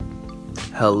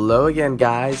Hello again,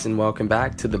 guys, and welcome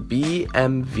back to the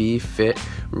BMV Fit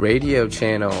radio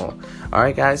channel.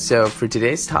 Alright guys, so for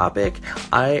today's topic,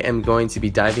 I am going to be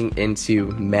diving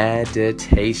into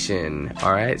meditation.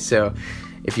 Alright, so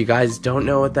if you guys don't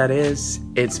know what that is,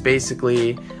 it's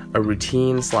basically a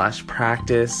routine /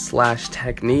 practice /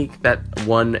 technique that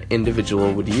one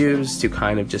individual would use to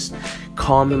kind of just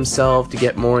calm himself, to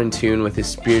get more in tune with his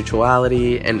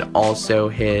spirituality and also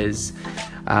his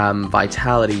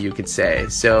vitality, you could say.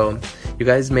 So you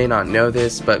guys may not know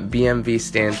this, but BMV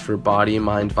stands for Body,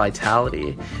 Mind,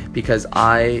 Vitality, because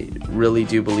I really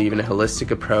do believe in a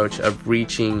holistic approach of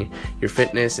reaching your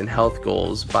fitness and health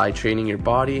goals by training your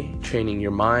body, training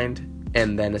your mind,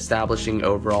 and then establishing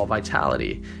overall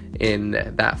vitality in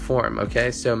that form. Okay,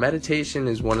 so meditation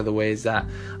is one of the ways that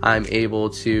I'm able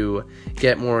to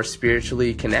get more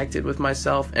spiritually connected with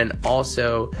myself and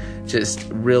also just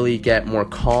really get more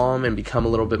calm and become a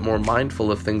little bit more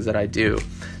mindful of things that I do.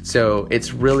 So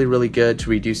it's really, really good to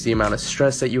reduce the amount of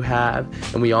stress that you have,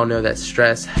 and we all know that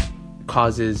stress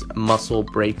causes muscle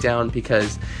breakdown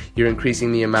because you're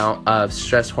increasing the amount of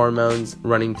stress hormones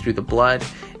running through the blood,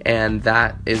 and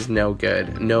that is no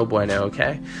good, no bueno,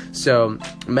 okay? So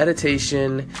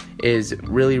meditation is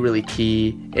really, really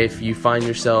key if you find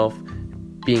yourself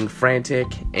being frantic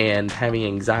and having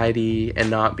anxiety and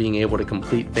not being able to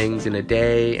complete things in a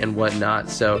day and whatnot.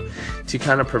 So to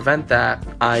kind of prevent that,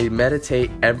 I meditate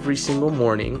every single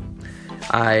morning.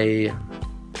 I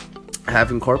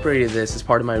have incorporated this as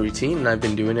part of my routine, and I've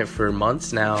been doing it for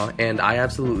months now, and I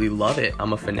absolutely love it.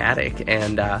 I'm a fanatic,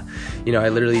 and I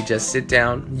literally just sit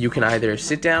down. You can either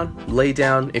sit down, lay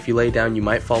down. If you lay down, you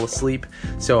might fall asleep,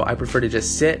 so I prefer to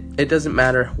just sit. It doesn't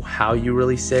matter how you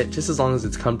really sit, just as long as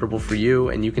it's comfortable for you,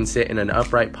 and you can sit in an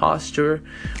upright posture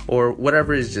or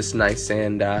whatever is just nice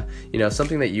and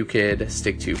something that you could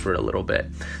stick to for a little bit.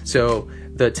 So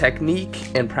the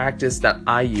technique and practice that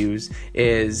I use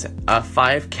is a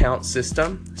 5-count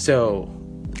system. So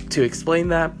to explain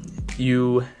that,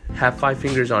 you have 5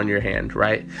 fingers on your hand,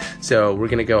 right? So we're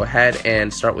going to go ahead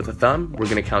and start with a thumb. We're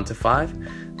going to count to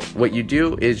 5. What you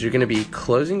do is you're going to be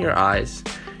closing your eyes.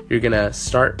 You're going to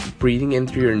start breathing in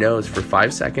through your nose for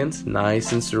 5 seconds,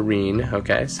 nice and serene,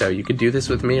 okay? So you could do this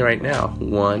with me right now.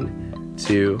 1,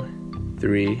 2,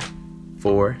 3,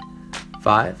 4,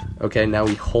 5. Okay, now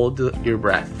we hold your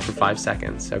breath for 5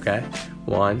 seconds, okay?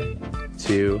 1,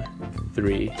 2,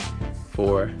 3,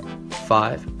 4,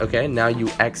 5. Okay, now you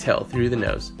exhale through the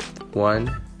nose.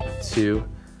 1, 2,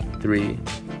 3,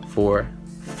 4,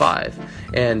 5.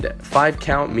 And 5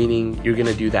 count, meaning you're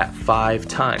gonna do that 5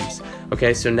 times.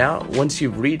 Okay, so now once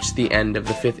you've reached the end of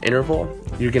the 5th interval,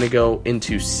 you're gonna go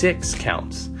into 6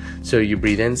 counts. So you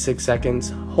breathe in 6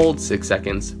 seconds, hold 6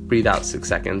 seconds, breathe out 6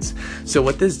 seconds. So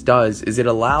what this does is it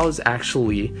allows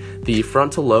actually the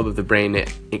frontal lobe of the brain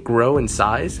it grow in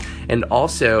size, and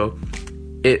also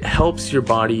it helps your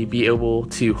body be able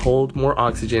to hold more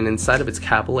oxygen inside of its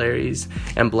capillaries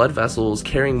and blood vessels,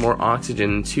 carrying more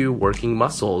oxygen to working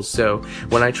muscles. So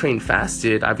when I train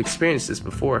fasted, I've experienced this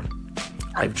before.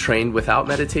 I've trained without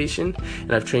meditation,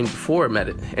 and I've trained before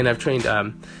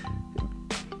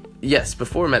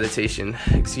before meditation,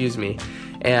 excuse me.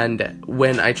 And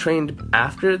when I trained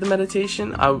after the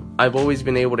meditation, I've always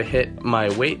been able to hit my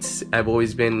weights. I've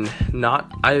always been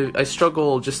I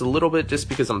struggle just a little bit just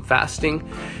because I'm fasting,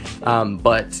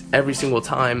 but every single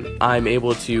time I'm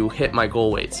able to hit my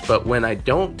goal weights. But when I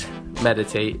don't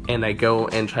meditate and I go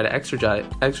and try to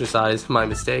exercise, my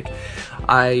mistake,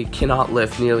 I cannot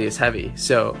lift nearly as heavy.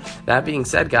 So that being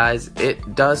said, guys,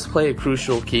 it does play a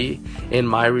crucial key in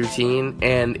my routine,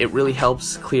 and it really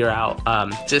helps clear out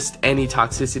just any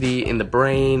toxicity in the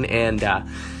brain. And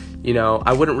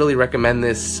I wouldn't really recommend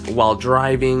this while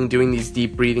driving, doing these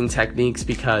deep breathing techniques,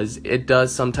 because it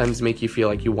does sometimes make you feel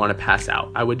like you want to pass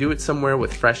out. I would do it somewhere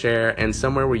with fresh air and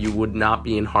somewhere where you would not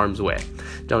be in harm's way.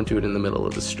 Don't do it in the middle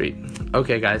of the street.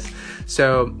 Okay, guys.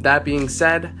 So that being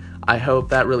said, I hope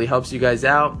that really helps you guys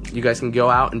out. You guys can go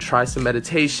out and try some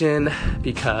meditation,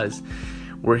 because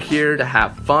we're here to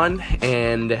have fun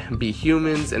and be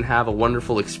humans and have a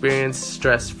wonderful experience,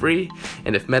 stress-free.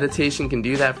 And if meditation can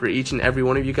do that for each and every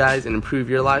one of you guys and improve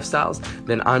your lifestyles,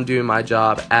 then I'm doing my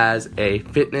job as a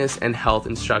fitness and health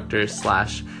instructor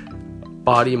 /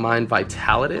 body, mind,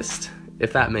 vitalitist,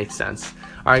 if that makes sense.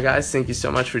 All right, guys, thank you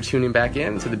so much for tuning back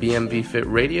in to the BMV Fit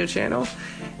radio channel.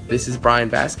 This is Brian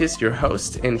Vasquez, your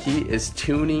host, and he is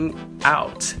tuning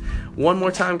out. One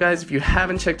more time, guys, if you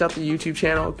haven't checked out the YouTube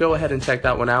channel, go ahead and check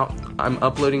that one out. I'm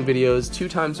uploading videos 2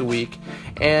 times a week,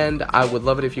 and I would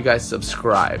love it if you guys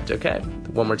subscribed, okay?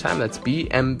 One more time, that's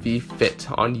BMV Fit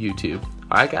on YouTube.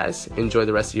 All right, guys, enjoy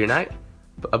the rest of your night.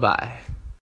 Bye-bye.